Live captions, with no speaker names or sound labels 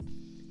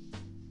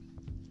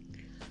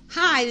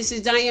Hi, this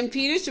is Diane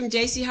Peters from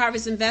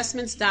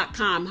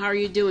jcharvestinvestments.com. How are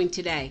you doing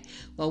today?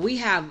 Well, we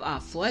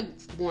have flood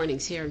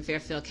warnings here in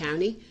Fairfield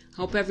County.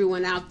 Hope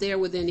everyone out there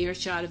within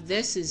earshot of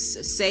this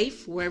is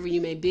safe wherever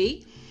you may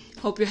be.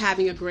 Hope you're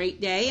having a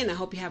great day, and I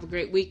hope you have a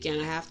great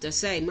weekend. I have to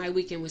say, my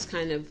weekend was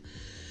kind of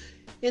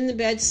in the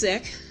bed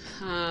sick.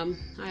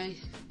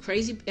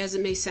 Crazy as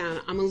it may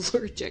sound, I'm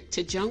allergic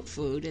to junk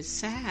food. It's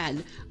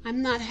sad.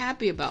 I'm not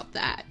happy about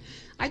that.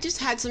 I just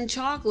had some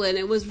chocolate, and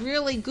it was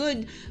really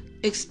good,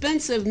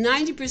 expensive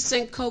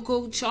 90%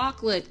 cocoa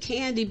chocolate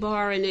candy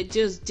bar, and it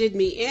just did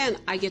me in.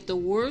 I get the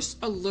worst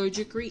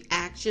allergic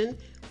reaction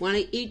when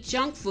I eat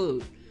junk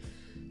food.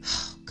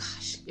 Oh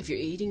gosh, if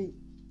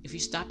you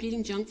stop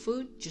eating junk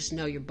food, just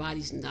know your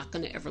body's not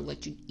going to ever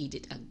let you eat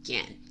it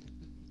again.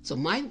 So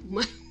my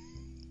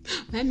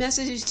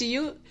message is to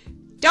you,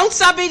 don't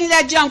stop eating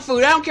that junk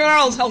food. I don't care what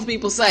all those health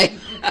people say.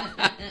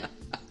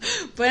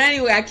 But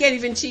anyway, I can't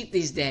even cheat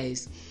these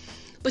days.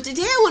 But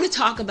today I want to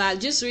talk about,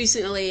 just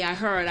recently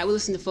I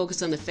listened to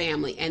Focus on the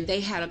Family, and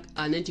they had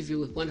an interview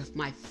with one of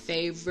my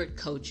favorite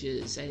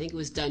coaches. I think it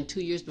was done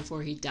 2 years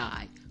before he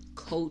died,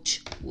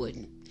 Coach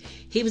Wooden.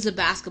 He was a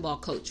basketball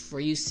coach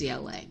for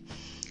UCLA.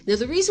 Now,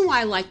 the reason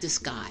why I like this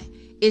guy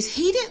is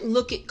he didn't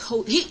look at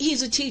coach.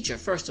 He's a teacher,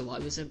 first of all.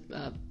 He was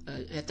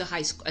at the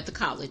high school, at the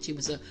college. He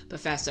was a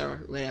professor or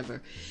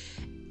whatever.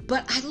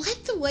 But I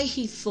like the way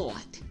he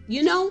thought.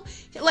 You know,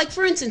 like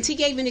for instance, he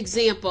gave an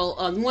example.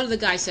 One of the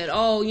guys said,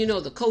 "Oh, you know,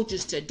 the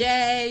coaches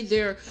today,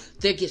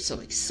 they get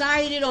so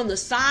excited on the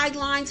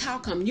sidelines. How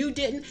come you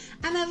didn't?"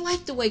 And I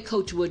like the way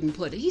Coach Wooden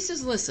put it. He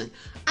says, "Listen,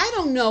 I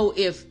don't know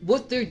if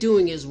what they're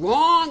doing is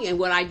wrong and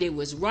what I did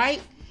was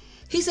right."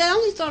 He said, "I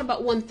only thought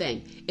about one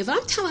thing. If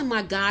I'm telling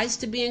my guys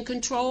to be in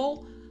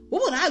control,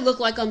 what would I look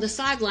like on the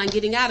sideline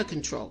getting out of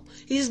control?"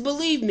 He says,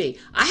 "Believe me,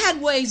 I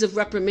had ways of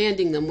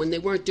reprimanding them when they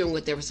weren't doing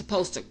what they were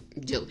supposed to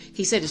do."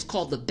 He said it's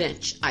called the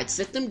bench. I'd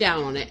sit them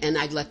down on it and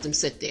I'd let them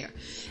sit there.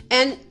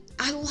 And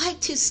I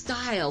liked his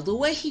style, the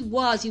way he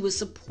was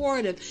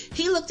supportive.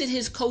 He looked at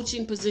his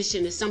coaching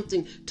position as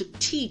something to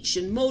teach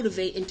and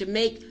motivate and to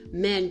make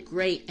men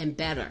great and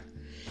better.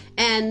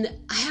 And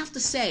I have to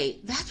say,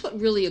 that's what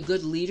really a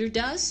good leader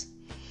does.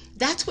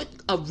 That's what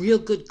a real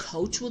good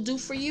coach will do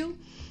for you.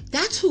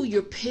 That's who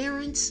your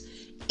parents,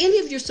 any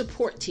of your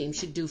support team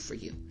should do for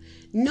you.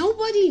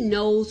 Nobody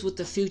knows what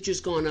the future's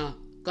gonna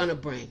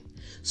bring.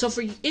 So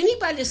for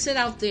anybody to sit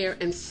out there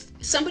and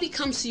somebody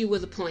comes to you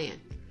with a plan,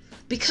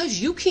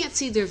 because you can't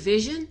see their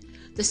vision,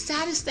 the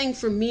saddest thing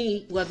for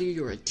me, whether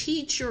you're a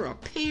teacher or a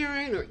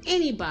parent or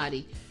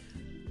anybody,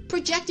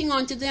 projecting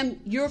onto them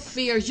your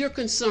fears, your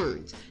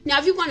concerns. Now,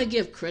 if you want to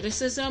give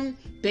criticism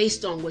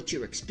based on what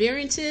your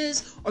experience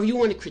is, or you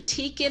want to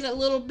critique it a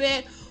little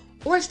bit,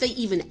 or if they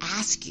even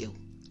ask you.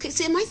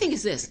 See, my thing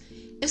is this.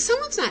 If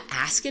someone's not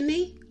asking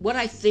me what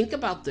I think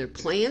about their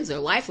plans, their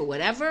life, or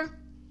whatever,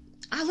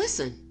 I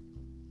listen.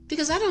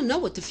 Because I don't know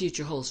what the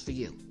future holds for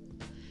you.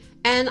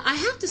 And I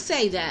have to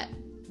say that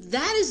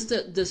is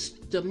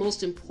the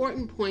most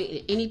important point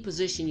in any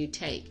position you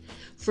take.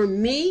 For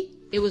me,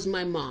 it was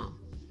my mom.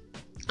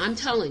 I'm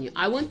telling you,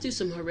 I went through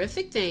some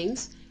horrific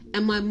things,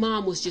 and my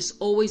mom was just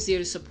always there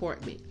to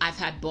support me. I've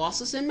had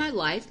bosses in my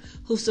life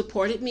who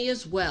supported me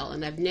as well,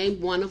 and I've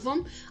named one of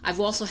them. I've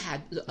also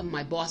had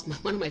my boss,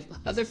 one of my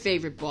other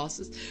favorite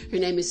bosses. Her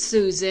name is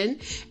Susan,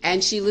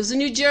 and she lives in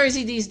New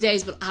Jersey these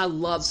days, but I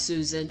love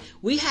Susan.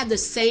 We had the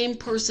same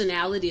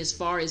personality as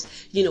far as,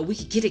 you know, we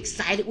could get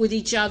excited with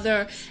each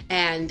other,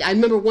 and I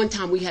remember one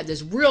time we had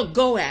this real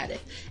go at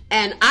it.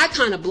 And I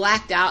kind of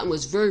blacked out and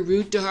was very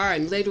rude to her.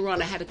 And later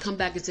on, I had to come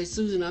back and say,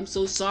 "Susan, I'm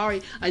so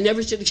sorry. I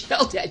never should have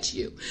yelled at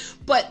you."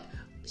 But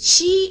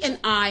she and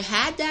I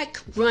had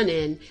that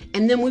run-in,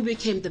 and then we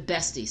became the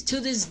besties. To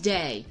this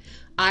day,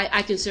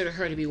 I consider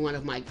her to be one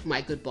of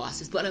my good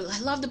bosses. But what I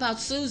loved about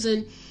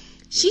Susan,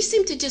 she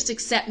seemed to just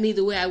accept me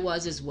the way I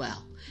was as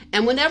well.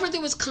 And whenever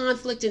there was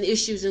conflict and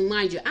issues, and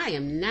mind you, I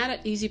am not an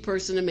easy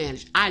person to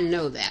manage. I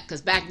know that,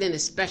 because back then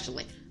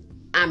especially,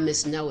 I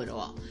Miss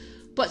Know-It-All.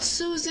 But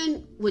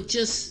Susan would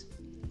just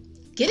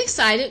get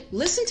excited,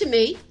 listen to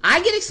me.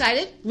 I get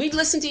excited. We'd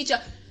listen to each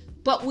other.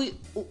 But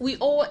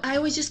I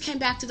always just came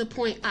back to the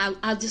point,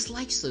 I just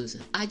like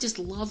Susan. I just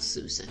love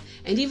Susan.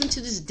 And even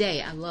to this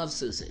day, I love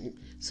Susan.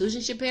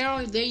 Susan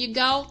Shapiro, there you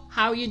go.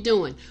 How are you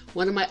doing?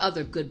 One of my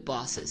other good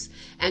bosses.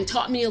 And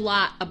taught me a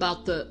lot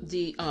about at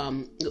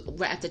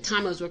the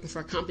time I was working for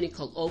a company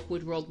called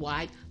Oakwood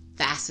Worldwide.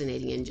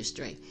 Fascinating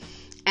industry.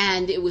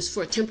 And it was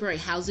for temporary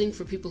housing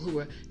for people who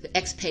were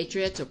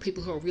expatriates or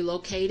people who are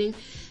relocating.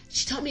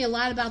 She taught me a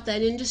lot about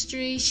that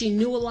industry. She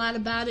knew a lot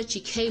about it.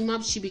 She came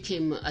up, she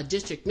became a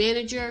district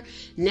manager.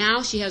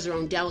 Now she has her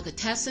own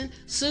delicatessen.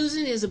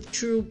 Susan is a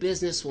true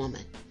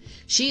businesswoman.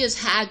 She has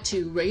had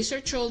to raise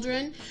her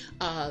children,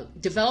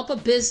 develop a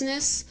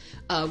business,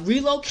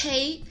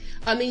 relocate.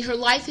 I mean, her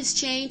life has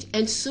changed.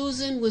 And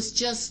Susan was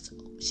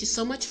she's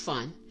so much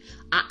fun.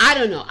 I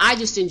don't know. I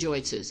just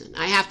enjoyed Susan,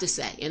 I have to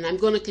say. And I'm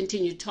going to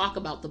continue to talk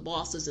about the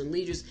bosses and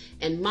leaders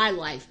in my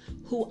life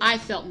who I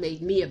felt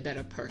made me a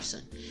better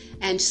person.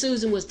 And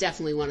Susan was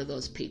definitely one of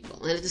those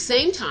people. And at the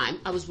same time,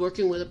 I was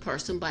working with a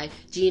person by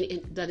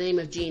the name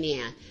of Jean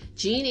Ann.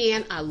 Jean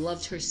Ann, I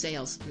loved her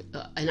sales.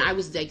 And I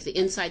was like the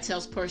inside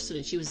salesperson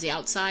and she was the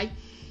outside.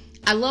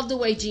 I love the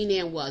way Jean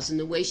Ann was and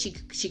the way she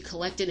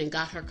collected and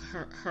got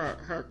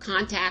her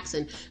contacts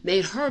and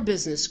made her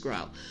business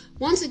grow.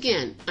 Once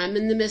again, I'm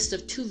in the midst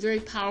of two very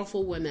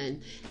powerful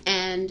women,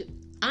 and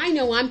I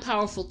know I'm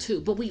powerful too,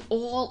 but we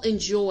all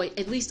enjoy,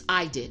 at least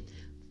I did,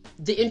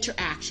 the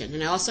interaction.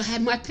 And I also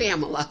had my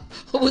Pamela,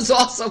 who was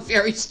also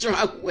very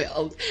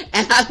strong-willed,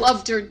 and I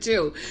loved her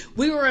too.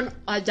 We were in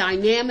a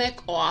dynamic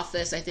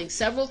office. I think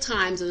several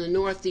times in the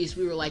Northeast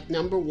we were like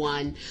number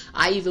one.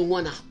 I even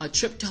won a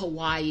trip to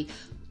Hawaii.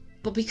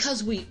 But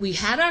because we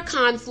had our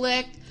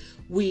conflict,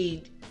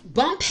 we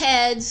bump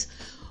heads,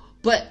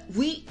 but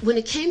when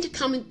it came to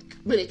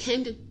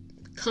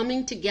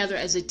coming together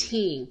as a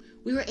team,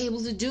 we were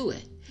able to do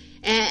it.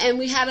 And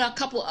we had a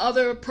couple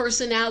other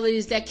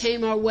personalities that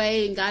came our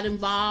way and got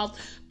involved,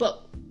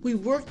 but we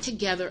worked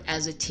together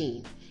as a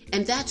team.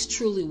 And that's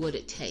truly what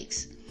it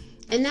takes.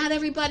 And not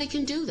everybody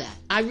can do that.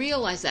 I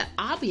realize that.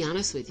 I'll be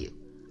honest with you.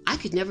 I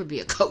could never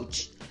be a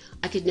coach.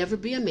 I could never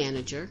be a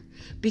manager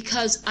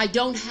because I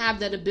don't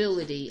have that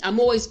ability. I'm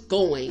always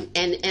going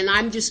and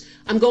I'm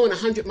going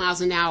 100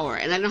 miles an hour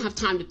and I don't have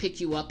time to pick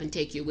you up and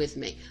take you with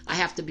me. I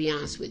have to be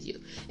honest with you.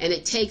 And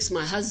it takes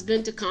my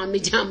husband to calm me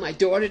down, my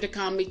daughter to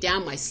calm me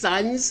down, my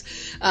sons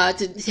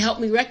to help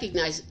me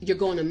recognize you're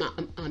going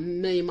a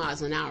million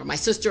miles an hour. My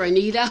sister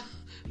Anita,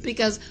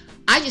 because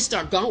I just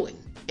start going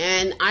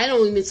and I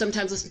don't even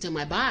sometimes listen to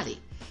my body.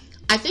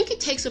 I think it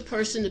takes a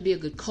person to be a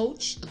good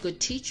coach, a good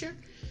teacher.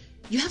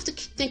 You have to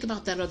think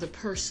about that other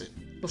person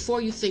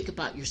before you think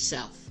about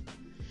yourself.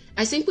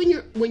 I think when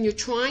you're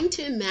trying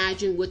to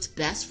imagine what's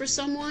best for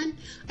someone,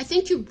 I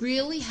think you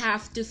really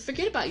have to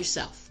forget about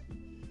yourself.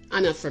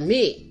 I mean, for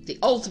me, the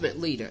ultimate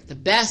leader, the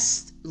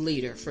best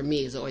leader for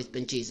me has always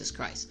been Jesus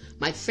Christ.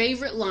 My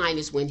favorite line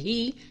is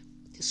the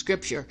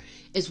scripture,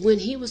 is when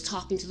he was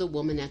talking to the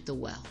woman at the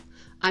well.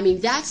 I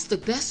mean, that's the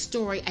best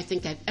story I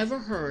think I've ever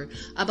heard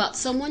about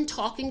someone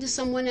talking to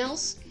someone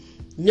else,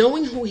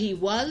 knowing who he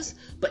was,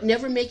 but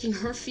never making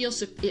her feel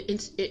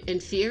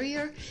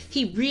inferior.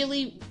 He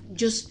really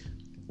just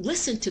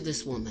listened to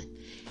this woman.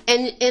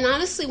 And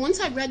honestly, once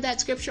I read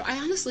that scripture, I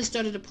honestly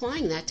started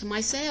applying that to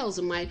my sales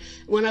and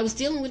when I was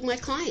dealing with my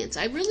clients.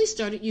 I really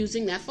started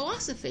using that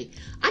philosophy.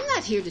 I'm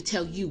not here to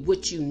tell you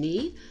what you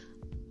need.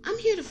 I'm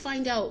here to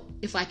find out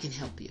if I can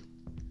help you.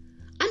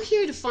 I'm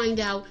here to find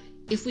out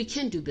if we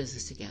can do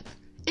business together.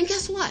 And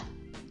guess what?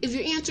 If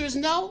your answer is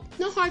no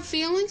hard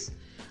feelings.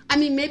 I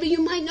mean, maybe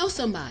you might know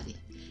somebody.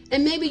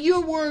 And maybe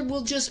your word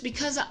will just,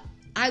 because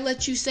I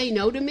let you say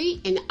no to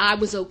me and I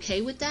was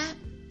okay with that,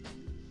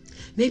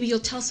 maybe you'll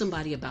tell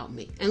somebody about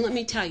me. And let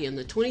me tell you, in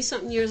the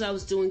 20-something years I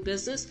was doing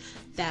business,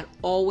 that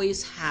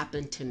always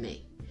happened to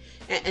me.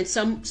 And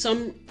some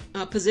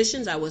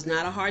positions, I was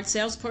not a hard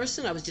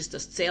salesperson. I was just a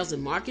sales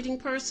and marketing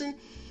person.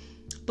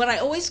 But I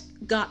always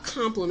got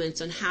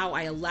compliments on how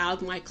I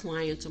allowed my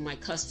clients or my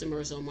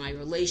customers or my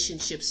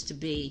relationships to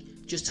be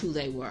just who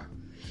they were.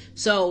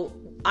 So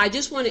I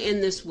just want to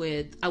end this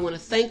with, I want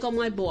to thank all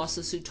my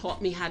bosses who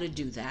taught me how to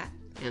do that.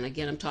 And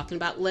again, I'm talking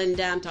about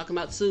Linda, I'm talking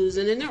about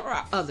Susan, and there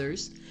are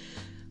others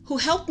who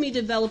helped me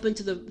develop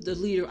into the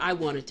leader I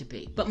wanted to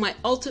be. But my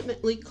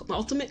ultimate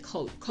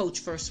coach,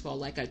 first of all,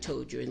 like I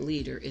told you, and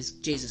leader is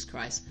Jesus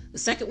Christ. The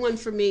second one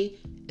for me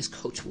is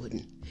Coach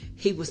Wooden.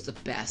 He was the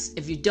best.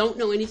 If you don't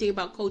know anything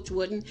about Coach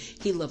Wooden,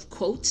 he loved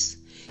quotes.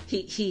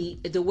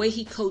 The way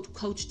he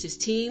coached his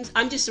teams.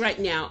 I'm just right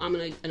now, I'm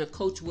in a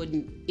Coach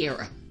Wooden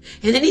era.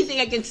 And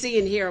anything I can see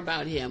and hear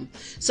about him.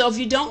 So if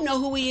you don't know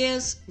who he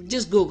is,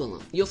 just Google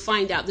him. You'll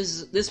find out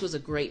this was a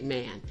great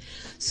man.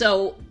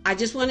 So I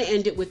just want to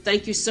end it with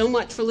thank you so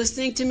much for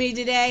listening to me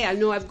today. I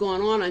know I've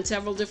gone on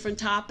several different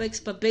topics,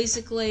 but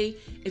basically,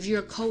 if you're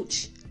a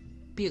coach,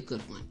 be a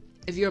good one.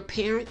 If you're a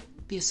parent,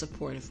 be a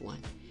supportive one.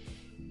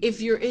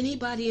 If you're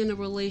anybody in a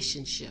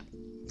relationship,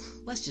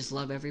 let's just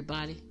love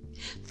everybody.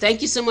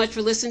 Thank you so much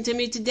for listening to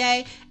me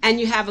today, and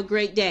you have a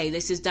great day.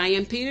 This is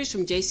Diane Peters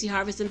from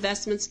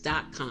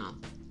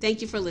jcharvestinvestments.com.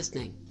 Thank you for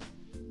listening.